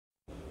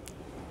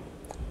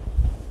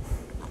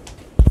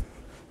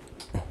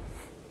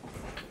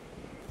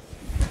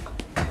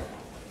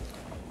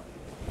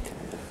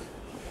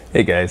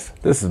Hey guys,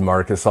 this is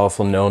Marcus,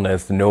 also known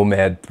as the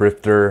Nomad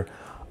Thrifter.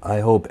 I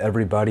hope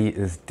everybody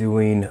is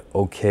doing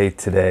okay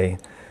today.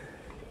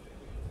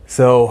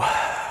 So,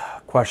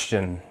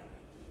 question,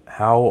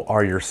 how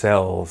are your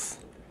sales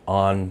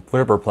on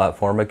whatever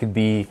platform? It could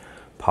be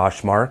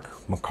Poshmark,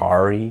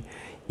 Mercari,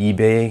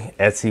 eBay,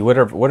 Etsy,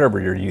 whatever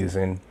you're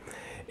using.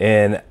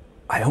 And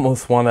I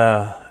almost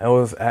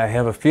I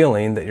have a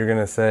feeling that you're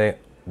gonna say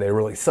they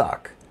really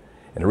suck.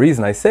 And the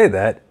reason I say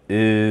that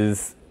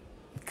is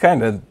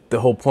kind of the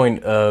whole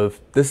point of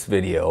this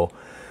video.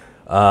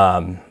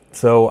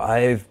 So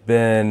I've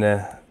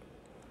been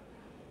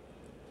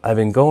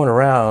going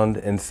around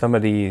in some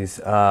of these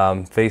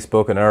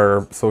Facebook and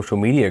other social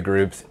media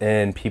groups,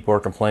 and people are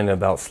complaining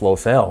about slow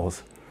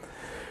sales.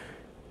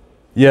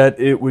 Yet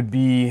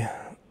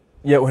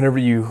whenever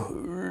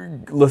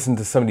you listen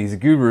to some of these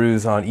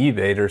gurus on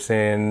eBay, they're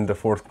saying the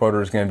fourth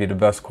quarter is going to be the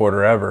best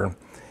quarter ever.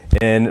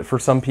 And for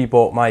some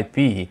people, it might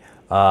be.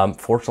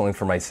 Fortunately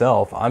for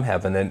myself, I'm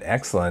having an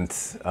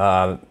excellent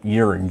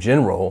year in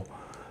general.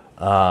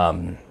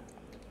 But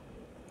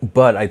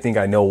I think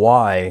I know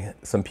why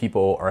some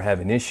people are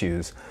having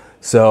issues.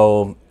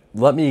 So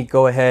let me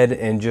go ahead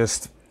and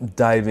just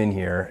dive in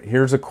here.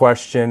 Here's a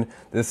question.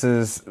 This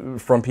is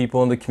from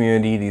people in the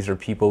community. These are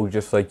people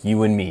just like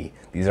you and me.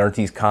 These aren't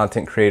these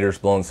content creators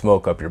blowing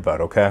smoke up your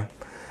butt, okay?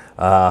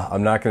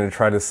 I'm not going to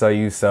try to sell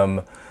you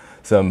some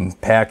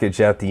package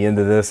at the end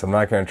of this. I'm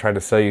not going to try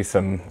to sell you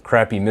some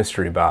crappy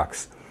mystery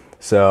box.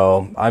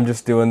 So I'm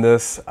just doing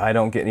this. I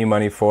don't get any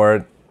money for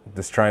it.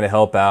 Just trying to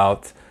help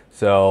out.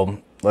 So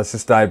let's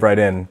just dive right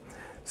in.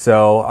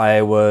 So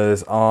I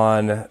was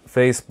on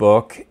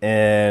Facebook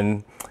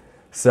and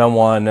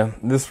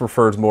this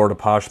refers more to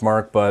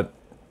Poshmark, but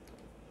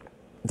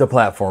the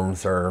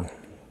platforms are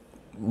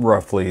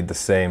roughly the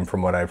same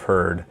from what I've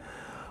heard.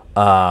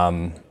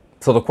 So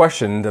the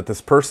question that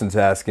this person's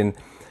asking,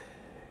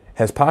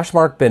 has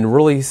Poshmark been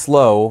really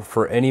slow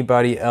for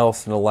anybody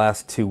else in the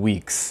last 2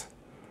 weeks?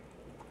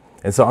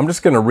 And so I'm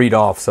just going to read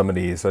off some of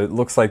these. It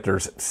looks like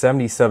there's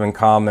 77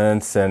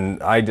 comments,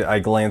 and I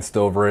glanced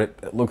over it.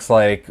 It looks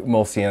like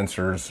most of the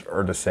answers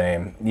are the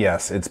same.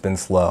 Yes, it's been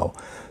slow.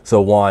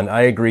 So one,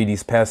 I agree,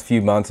 these past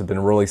few months have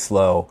been really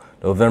slow.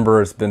 November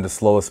has been the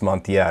slowest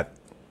month yet.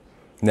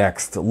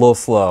 Next, a little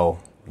slow.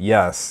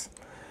 Yes.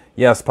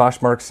 Yes,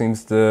 Poshmark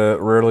seems to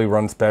rarely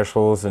run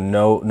specials and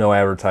no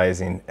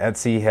advertising.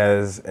 Etsy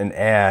has an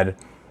ad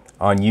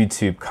on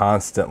YouTube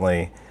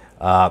constantly.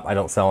 I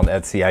don't sell on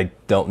Etsy. I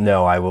don't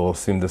know. I will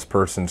assume this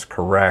person's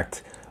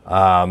correct.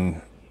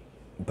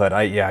 But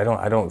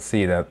I don't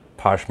see that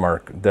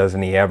Poshmark does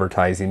any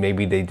advertising.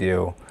 Maybe they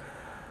do.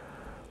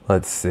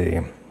 Let's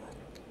see.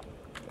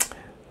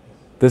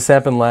 This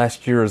happened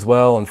last year as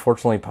well.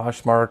 Unfortunately,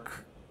 Poshmark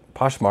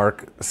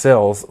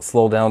sales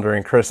slow down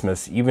during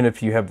Christmas, even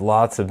if you have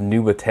lots of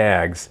new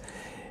tags,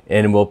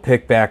 and will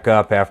pick back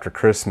up after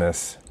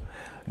Christmas.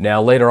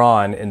 Now later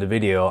on in the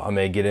video, I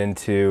may get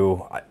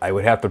into, I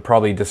would have to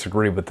probably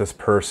disagree with this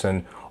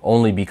person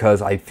only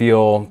because I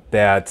feel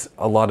that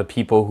a lot of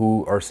people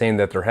who are saying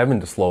that they're having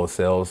the slow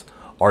sales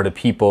are the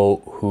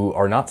people who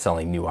are not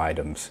selling new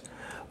items.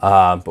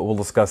 But we'll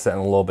discuss that in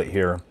a little bit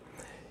here.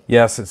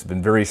 Yes, it's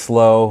been very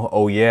slow.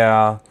 Oh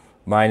yeah.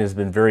 Mine has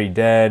been very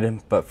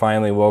dead, but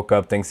finally woke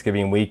up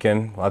Thanksgiving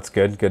weekend. Well, that's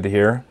good. Good to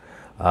hear.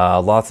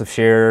 Lots of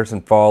shares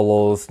and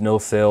follows. No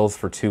sales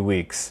for 2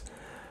 weeks.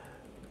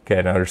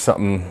 Okay, now there's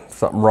something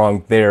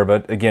wrong there,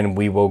 but again,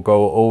 we will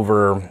go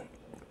over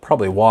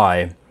probably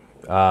why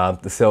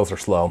the sales are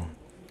slow.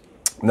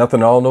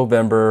 Nothing all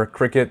November.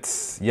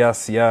 Crickets.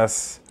 Yes,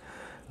 yes.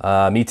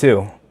 Me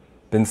too.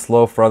 Been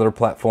slow for other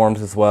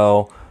platforms as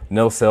well.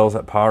 No sales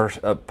at Posh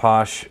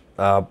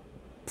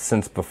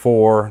since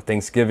before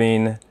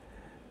Thanksgiving.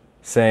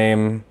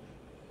 Same.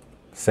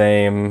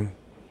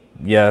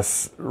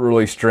 Yes,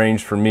 really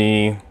strange for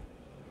me.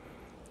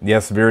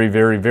 Yes, very,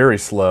 very, very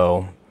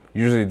slow.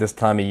 Usually this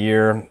time of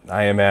year,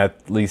 I am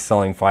at least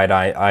selling 5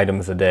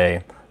 items a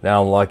day.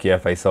 Now I'm lucky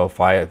if I sell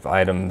 5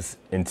 items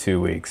in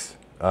 2 weeks.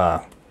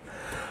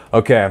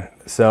 Okay,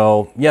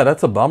 so yeah,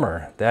 that's a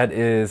bummer. That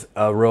is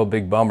a real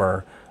big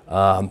bummer.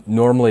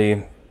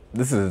 Normally,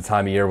 this is the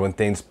time of year when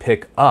things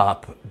pick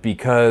up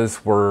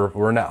because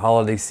we're in that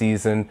holiday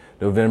season.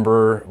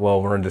 November,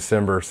 well, we're in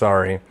December,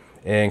 sorry,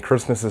 and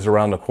Christmas is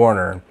around the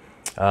corner.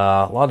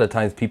 A lot of the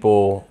times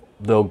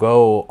they'll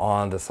go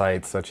on the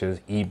sites such as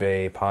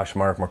eBay,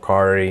 Poshmark,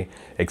 Mercari,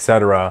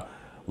 etc.,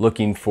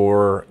 looking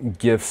for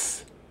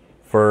gifts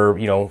for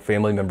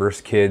family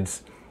members,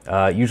 kids,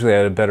 usually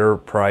at a better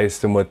price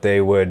than what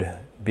they would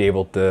be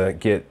able to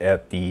get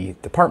at the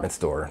department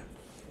store.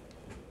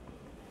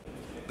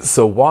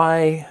 So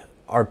why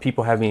are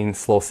people having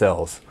slow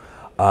sales?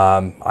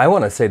 I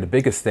want to say the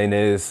biggest thing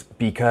is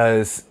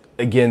because,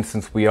 again,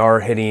 since we're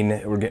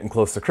getting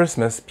close to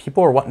Christmas,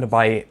 people are wanting to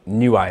buy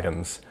new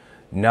items,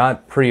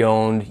 not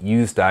pre-owned,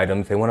 used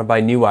items. They want to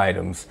buy new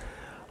items.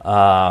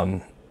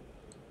 Now,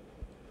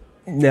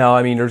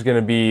 I mean, there's going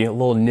to be a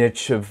little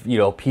niche of,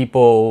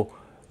 people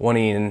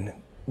wanting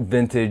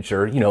vintage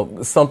or,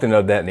 something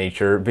of that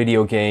nature,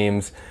 video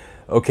games,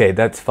 okay,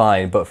 that's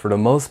fine. But for the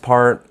most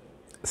part,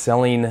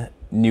 selling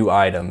new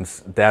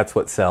items, that's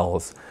what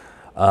sells.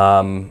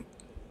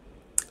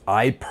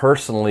 I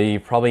personally,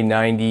 probably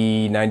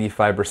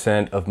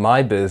 90–95% of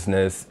my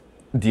business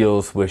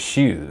deals with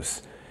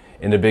shoes.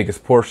 And the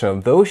biggest portion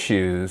of those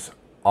shoes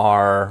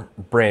are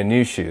brand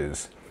new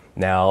shoes.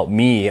 Now,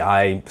 me,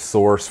 I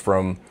source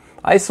from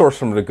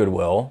the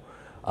Goodwill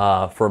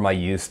for my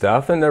used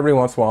stuff, and every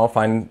once in a while I'll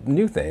find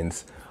new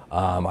things.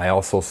 I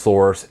also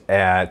source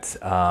at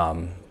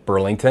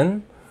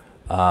Burlington,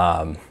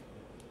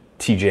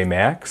 TJ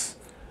Maxx,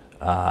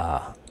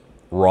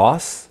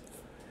 Ross,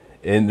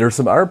 and there's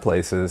some other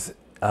places.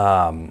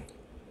 And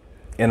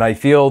I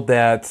feel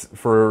that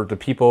for the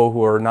people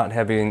who are not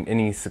having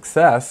any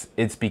success,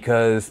 it's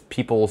because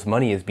people's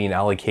money is being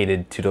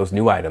allocated to those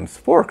new items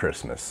for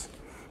Christmas.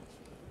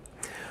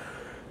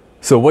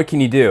 So what can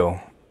you do?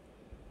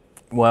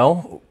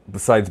 Well,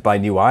 besides buy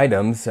new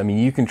items, I mean,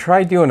 you can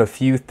try doing a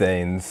few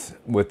things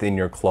within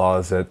your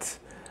closet.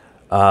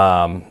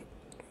 A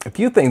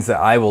few things that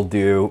I will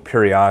do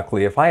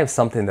periodically, if I have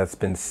something that's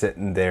been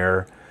sitting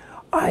there,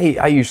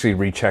 I usually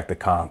recheck the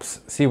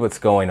comps, see what's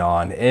going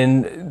on.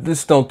 And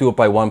just don't do it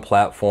by one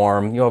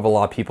platform. You have a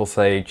lot of people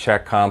say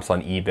check comps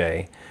on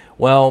eBay.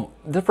 Well,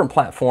 different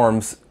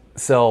platforms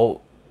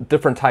sell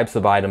different types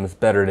of items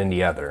better than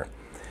the other.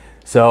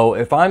 So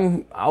if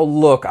I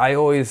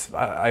always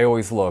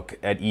look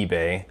at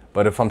eBay,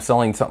 but if I'm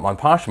selling something on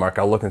Poshmark,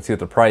 I'll look and see what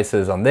the price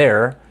is on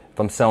there. If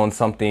I'm selling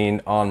something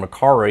on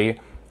Mercari,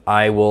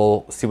 I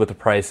will see what the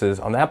price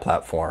is on that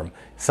platform.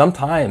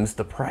 Sometimes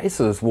the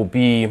prices will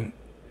be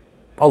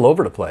all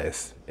over the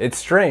place. It's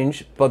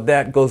strange, but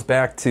that goes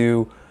back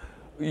to,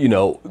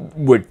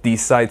 what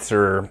these sites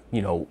are,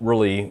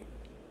 really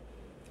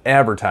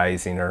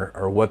advertising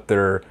or what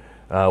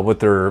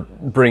they're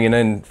bringing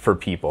in for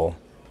people.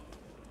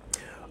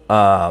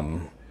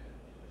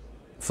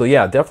 So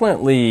yeah,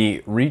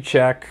 definitely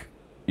recheck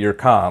your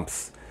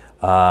comps.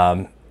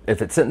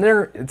 If it's sitting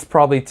there, it's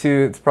probably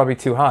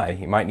too high.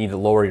 You might need to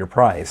lower your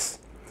price.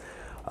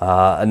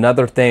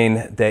 Another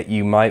thing that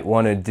you might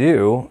want to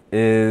do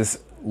is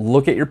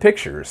look at your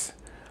pictures.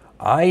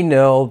 I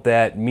know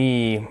that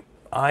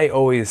I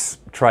always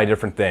try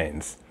different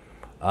things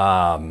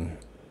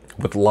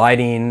with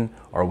lighting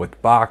or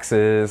with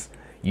boxes,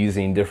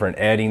 using different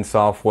editing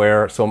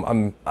software.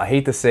 So I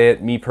hate to say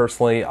it, me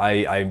personally,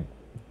 I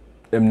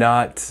am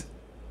not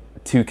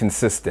too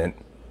consistent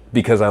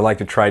because I like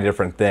to try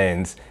different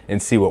things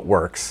and see what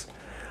works.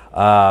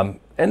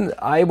 And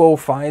I will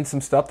find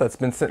some stuff that's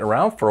been sitting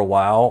around for a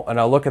while, and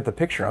I'll look at the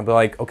picture and I'll be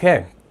like,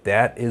 okay,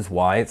 that is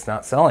why it's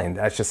not selling.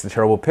 That's just a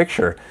terrible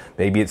picture.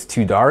 Maybe it's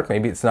too dark,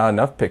 maybe it's not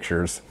enough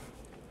pictures.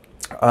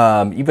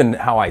 Even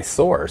how I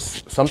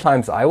source.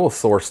 Sometimes I will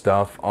source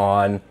stuff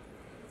on,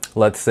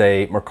 let's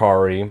say,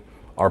 Mercari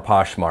or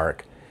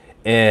Poshmark.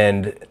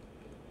 And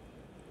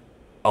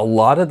a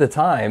lot of the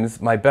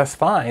times, my best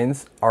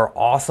finds are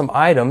awesome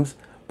items,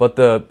 but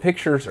the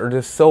pictures are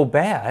just so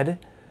bad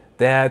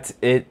that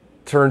it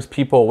turns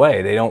people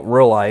away. They don't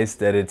realize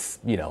that it's,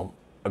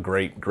 a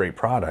great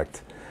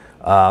product.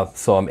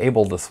 So I'm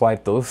able to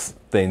swipe those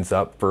things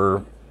up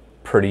for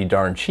pretty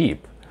darn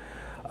cheap.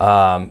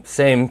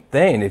 Same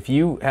thing, if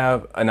you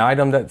have an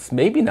item that's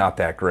maybe not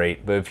that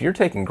great, but if you're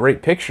taking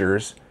great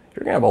pictures,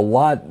 you're gonna have a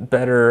lot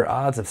better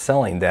odds of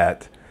selling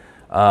that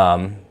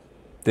than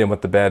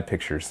with the bad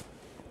pictures.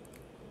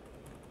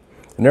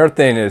 Another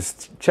thing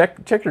is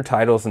check your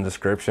titles and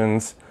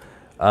descriptions.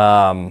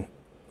 I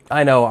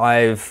know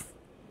I've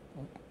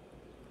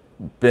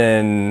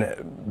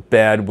been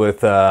bad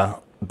with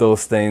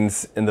those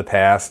things in the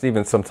past.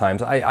 Even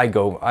sometimes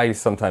I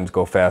sometimes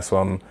go fast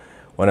when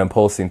I'm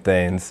posting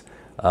things.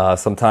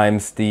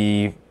 Sometimes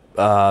the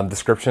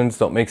descriptions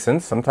don't make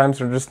sense. Sometimes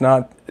they're just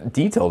not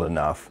detailed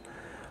enough.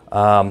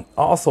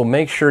 Also,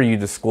 make sure you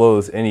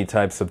disclose any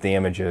types of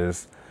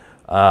damages.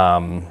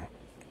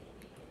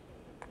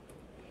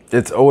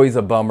 It's always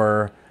a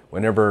bummer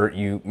whenever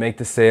you make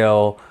the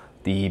sale,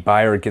 the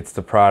buyer gets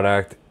the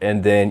product,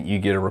 and then you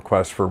get a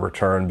request for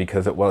return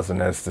because it wasn't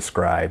as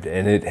described.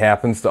 And it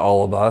happens to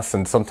all of us,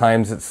 and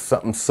sometimes it's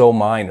something so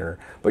minor.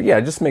 But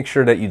yeah, just make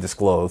sure that you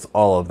disclose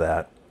all of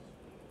that.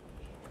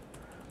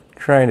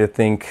 Trying to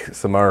think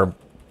some other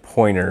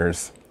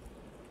pointers.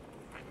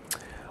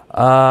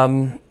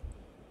 Another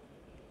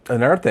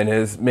thing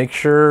is make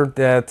sure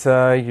that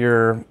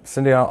you're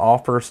sending out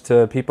offers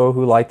to people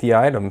who like the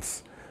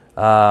items.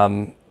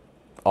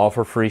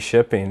 Offer free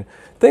shipping,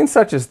 things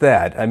such as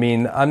that. I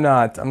mean, I'm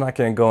not going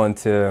to go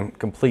into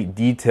complete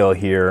detail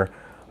here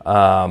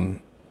on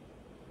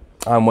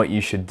what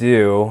you should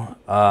do.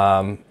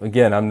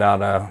 Again, I'm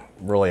not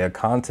really a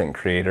content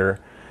creator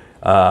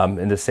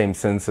in the same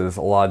sense as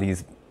a lot of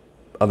these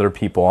other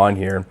people on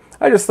here.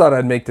 I just thought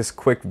I'd make this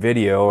quick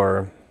video,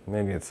 or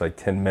maybe it's like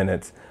 10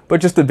 minutes, but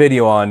just a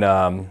video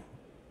on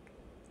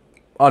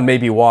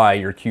maybe why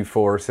your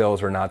Q4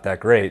 sales are not that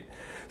great.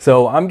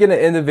 So I'm going to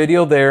end the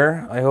video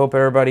there. I hope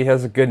everybody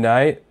has a good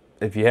night.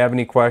 If you have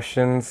any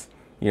questions,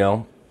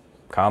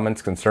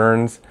 comments,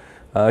 concerns,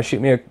 shoot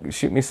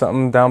me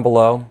something down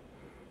below.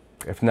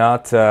 If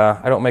not,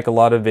 I don't make a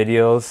lot of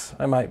videos.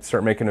 I might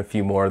start making a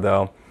few more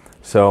though.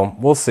 So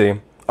we'll see.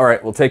 All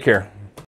right, well, take care.